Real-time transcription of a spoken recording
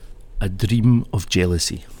A Dream of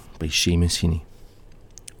Jealousy by Seamus Heaney.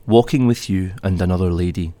 Walking with you and another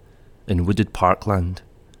lady in wooded parkland,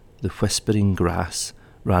 the whispering grass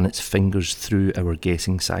ran its fingers through our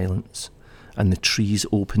guessing silence, and the trees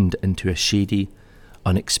opened into a shady,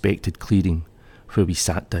 unexpected clearing where we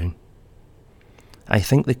sat down. I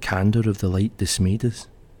think the candour of the light dismayed us.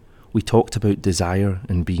 We talked about desire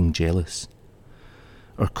and being jealous.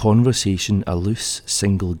 Our conversation a loose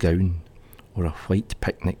single gown or a white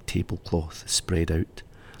picnic tablecloth spread out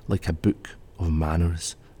like a book of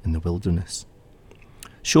manners in the wilderness.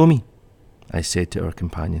 "Show me," I said to our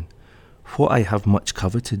companion, "what I have much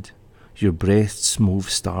coveted, your breast's mauve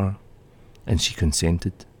star." And she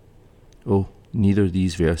consented. Oh, neither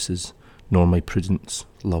these verses nor my prudence,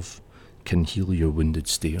 love, can heal your wounded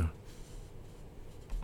stare.